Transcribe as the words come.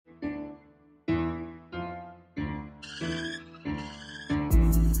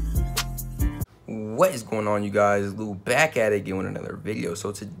What is going on, you guys? Lou back at it again with another video.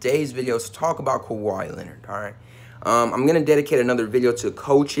 So today's video is to talk about Kawhi Leonard. All right, I'm gonna dedicate another video to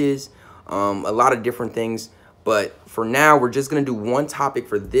coaches, a lot of different things. But for now, we're just gonna do one topic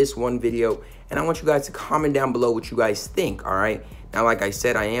for this one video, and I want you guys to comment down below what you guys think. All right. Now, like I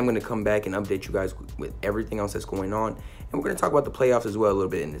said, I am gonna come back and update you guys with everything else that's going on, and we're gonna talk about the playoffs as well a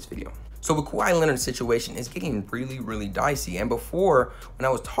little bit in this video. So the Kawhi Leonard situation is getting really dicey. And before, when I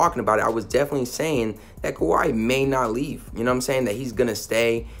was talking about it, I was definitely saying that Kawhi may not leave. You know what I'm saying? That he's going to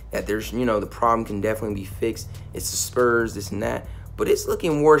stay, that there's, you know, the problem can definitely be fixed. It's the Spurs, this and that. But it's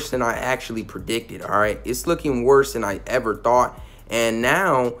looking worse than I actually predicted, all right? It's looking worse than I ever thought. And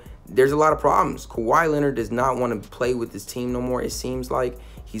now there's a lot of problems. Kawhi Leonard does not want to play with this team no more. It seems like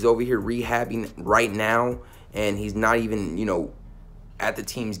he's over here rehabbing right now, and he's not even, you know, at the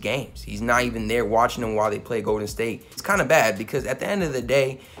team's games. He's not even there watching them while they play Golden State. It's kind of bad because at the end of the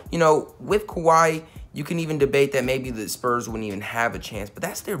day, you know, with Kawhi, you can even debate that maybe the Spurs wouldn't even have a chance, but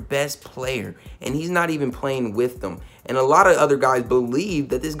that's their best player, and he's not even playing with them. And a lot of other guys believe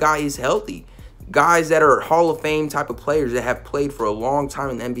that this guy is healthy. Guys that are Hall of Fame type of players that have played for a long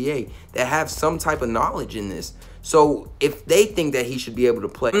time in the NBA, that have some type of knowledge in this. So if they think that he should be able to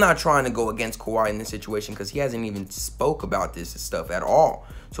play, I'm not trying to go against Kawhi in this situation because he hasn't even spoke about this stuff at all.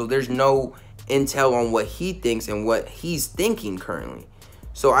 So there's no intel on what he thinks and what he's thinking currently.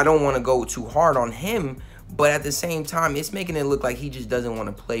 So I don't want to go too hard on him, but at the same time, it's making it look like he just doesn't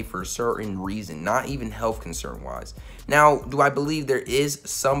want to play for a certain reason, not even health concern wise. Now, do I believe there is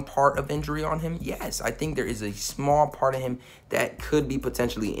some part of injury on him? Yes, I think there is a small part of him that could be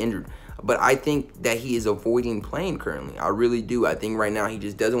potentially injured. But I think that he is avoiding playing currently. I really do. I think right now he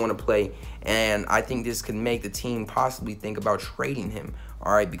just doesn't want to play. And I think this could make the team possibly think about trading him.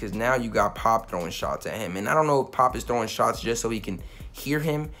 All right, because now you got Pop throwing shots at him. And I don't know if Pop is throwing shots just so he can hear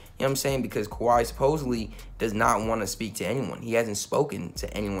him. You know what I'm saying? Because Kawhi supposedly does not want to speak to anyone. He hasn't spoken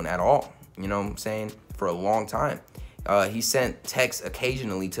to anyone at all. You know what I'm saying? For a long time. He sent texts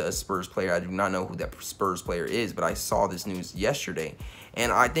occasionally to a Spurs player. I do not know who that Spurs player is, but I saw this news yesterday. And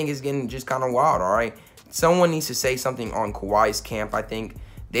I think it's getting just kind of wild, all right? Someone needs to say something on Kawhi's camp, I think.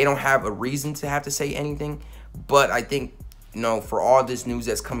 They don't have a reason to have to say anything. But I think, you know, for all this news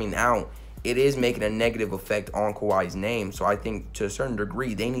that's coming out, it is making a negative effect on Kawhi's name. So I think to a certain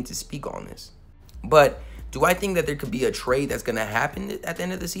degree, they need to speak on this. But do I think that there could be a trade that's going to happen at the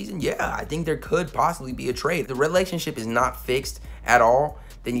end of the season? Yeah, I think there could possibly be a trade. If the relationship is not fixed at all,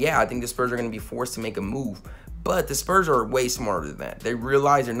 then yeah, I think the Spurs are going to be forced to make a move. But the Spurs are way smarter than that. They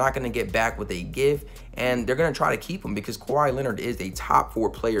realize they're not going to get back what they give, and they're going to try to keep him because Kawhi Leonard is a top 4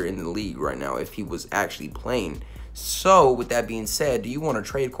 player in the league right now if he was actually playing. So with that being said, do you want to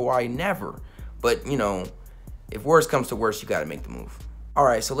trade Kawhi? Never. But, you know, if worse comes to worse, you got to make the move. All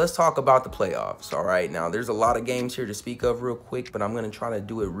right, so let's talk about the playoffs. All right, now there's a lot of games here to speak of real quick, but I'm going to try to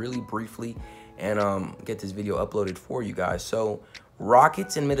do it really briefly and get this video uploaded for you guys. So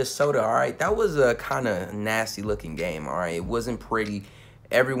Rockets in Minnesota, all right, that was a kind of nasty looking game, all right. It wasn't pretty.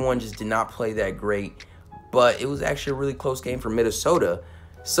 Everyone just did not play that great, but it was actually a really close game for Minnesota.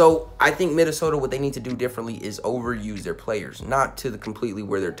 So I think Minnesota, what they need to do differently is overuse their players, not to the completely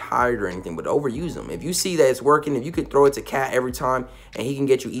where they're tired or anything, but overuse them. If you see that it's working, if you could throw it to Cat every time and he can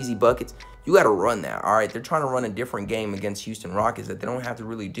get you easy buckets, you got to run that, all right. They're trying to run a different game against Houston Rockets that they don't have to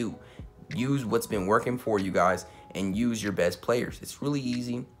really do. Use what's been working for you guys and use your best players. It's really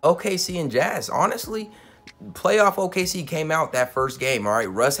easy. OKC and Jazz, honestly, playoff OKC came out that first game, all right?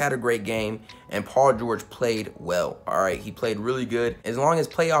 Russ had a great game, and Paul George played well, all right? He played really good. As long as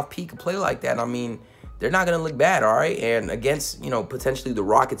playoff P can play like that, I mean, they're not going to look bad, all right? And against, you know, potentially the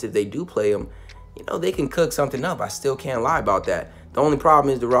Rockets, if they do play them, you know, they can cook something up. I still can't lie about that. The only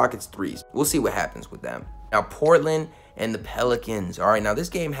problem is the Rockets' threes. We'll see what happens with them. Now, Portland and the Pelicans, all right? Now, this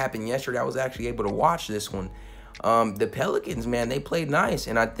game happened yesterday. I was actually able to watch this one. The Pelicans, man, they played nice,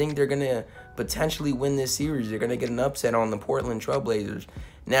 and I think they're going to potentially win this series. They're going to get an upset on the Portland Trailblazers.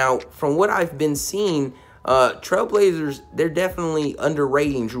 Now, from what I've been seeing, Trailblazers, they're definitely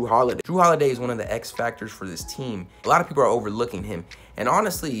underrating Drew Holiday. Drew Holiday is one of the X factors for this team. A lot of people are overlooking him, and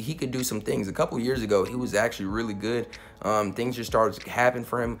honestly, he could do some things. A couple years ago, he was actually really good. Things just started to happen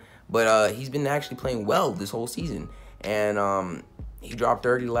for him, but he's been actually playing well this whole season, and he dropped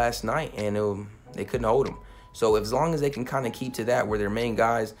 30 last night, and they couldn't hold him. So as long as they can kind of keep to that, where their main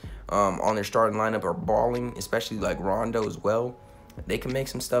guys on their starting lineup are balling, especially like Rondo as well, they can make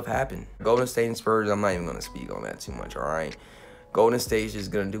some stuff happen. Golden State and Spurs, I'm not even going to speak on that too much, all right? Golden State's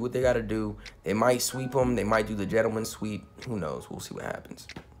just going to do what they got to do. They might sweep them. They might do the gentleman's sweep. Who knows? We'll see what happens.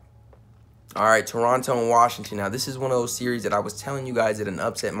 All right, Toronto and Washington. Now, this is one of those series that I was telling you guys that an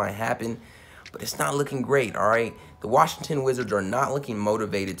upset might happen, but it's not looking great, all right? The Washington Wizards are not looking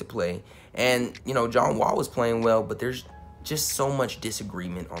motivated to play. And, you know, John Wall was playing well, but there's just so much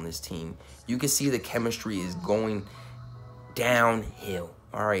disagreement on this team. You can see the chemistry is going downhill,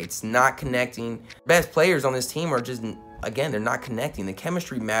 all right? It's not connecting. Best players on this team are just, again, they're not connecting. The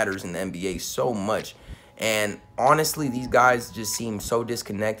chemistry matters in the NBA so much. And honestly, these guys just seem so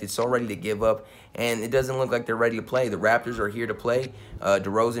disconnected, so ready to give up, and it doesn't look like they're ready to play. The Raptors are here to play.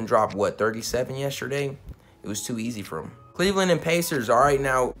 DeRozan dropped, what, 37 yesterday? It was too easy for him. Cleveland and Pacers, all right,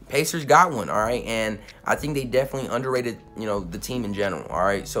 now, Pacers got one, all right, and I think they definitely underrated, you know, the team in general, all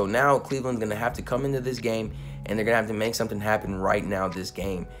right? So now Cleveland's going to have to come into this game, and they're going to have to make something happen right now this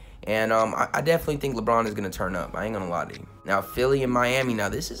game. And I definitely think LeBron is going to turn up. I ain't going to lie to you. Now, Philly and Miami. Now,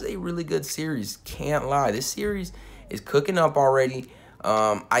 this is a really good series. Can't lie. This series is cooking up already.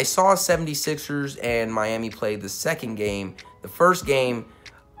 I saw 76ers and Miami play the second game. The first game,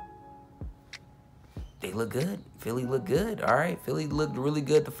 they look good. Philly looked good, all right? Philly looked really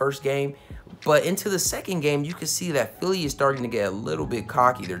good the first game. But into the second game, you can see that Philly is starting to get a little bit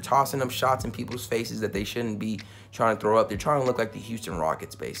cocky. They're tossing up shots in people's faces that they shouldn't be trying to throw up. They're trying to look like the Houston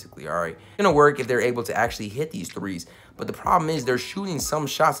Rockets, basically, all right? It's going to work if they're able to actually hit these threes. But the problem is they're shooting some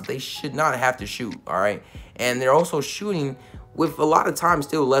shots that they should not have to shoot, all right? And they're also shooting with a lot of time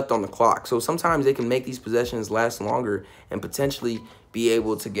still left on the clock. So sometimes they can make these possessions last longer and potentially be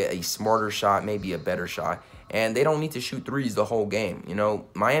able to get a smarter shot, maybe a better shot. And they don't need to shoot threes the whole game. You know,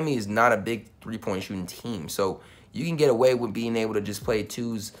 Miami is not a big three-point shooting team. So you can get away with being able to just play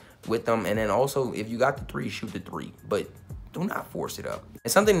twos with them. And then also, if you got the three, shoot the three. But do not force it up.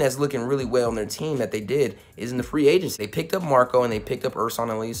 And something that's looking really well on their team that they did is in the free agency. They picked up Marco and they picked up Ersan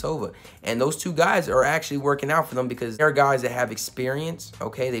Ilyasova. And those two guys are actually working out for them because they're guys that have experience,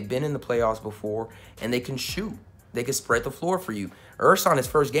 okay? They've been in the playoffs before, and they can shoot. They can spread the floor for you. Ersan, his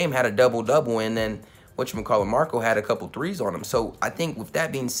first game, had a double-double, and then whatchamacallit, Marco had a couple threes on him. So I think with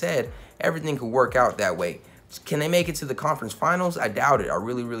that being said, everything could work out that way. Can they make it to the conference finals? I doubt it. I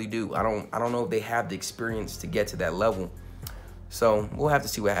really, really do. I don't know if they have the experience to get to that level. So we'll have to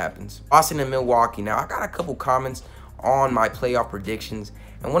see what happens. Boston and Milwaukee. Now, I got a couple comments on my playoff predictions,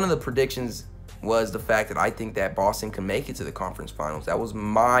 and one of the predictions was the fact that I think that Boston can make it to the conference finals. That was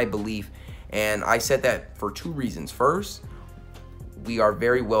my belief, and I said that for two reasons. First, we are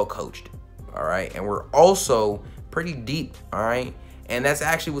very well coached, all right? And we're also pretty deep, all right? And that's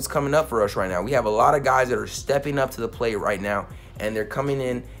actually what's coming up for us right now. We have a lot of guys that are stepping up to the plate right now, and they're coming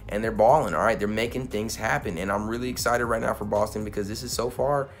in and they're balling, all right? They're making things happen, and I'm really excited right now for Boston because this is so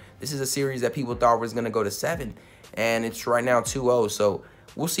far, this is a series that people thought was going to go to 7, and it's right now 2-0. So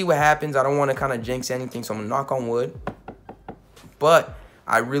we'll see what happens. I don't want to kind of jinx anything, so I'm going to knock on wood. But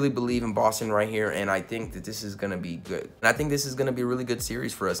I really believe in Boston right here, and I think that this is going to be good. And I think this is going to be a really good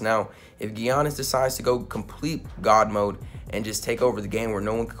series for us. Now, if Giannis decides to go complete God mode and just take over the game where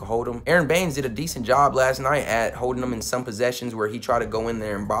no one can hold him, Aaron Baines did a decent job last night at holding him in some possessions where he tried to go in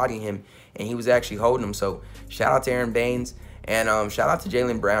there and body him, and he was actually holding him. So shout out to Aaron Baines, and shout out to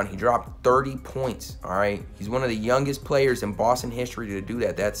Jaylen Brown. He dropped 30 points, all right? He's one of the youngest players in Boston history to do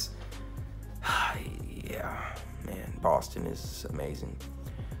that. That's, yeah, man, Boston is amazing.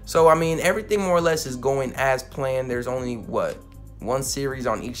 So, I mean, everything more or less is going as planned. There's only, what, one series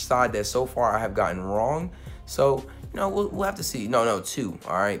on each side that so far I have gotten wrong. So, you know, we'll have to see. No, two.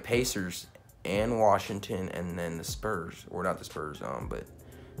 All right, Pacers and Washington, and then the Spurs. Or not the Spurs, but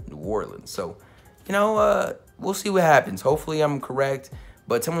New Orleans. So, you know, we'll see what happens. Hopefully I'm correct.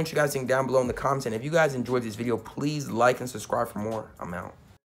 But tell me what you guys think down below in the comments. And if you guys enjoyed this video, please like and subscribe for more. I'm out.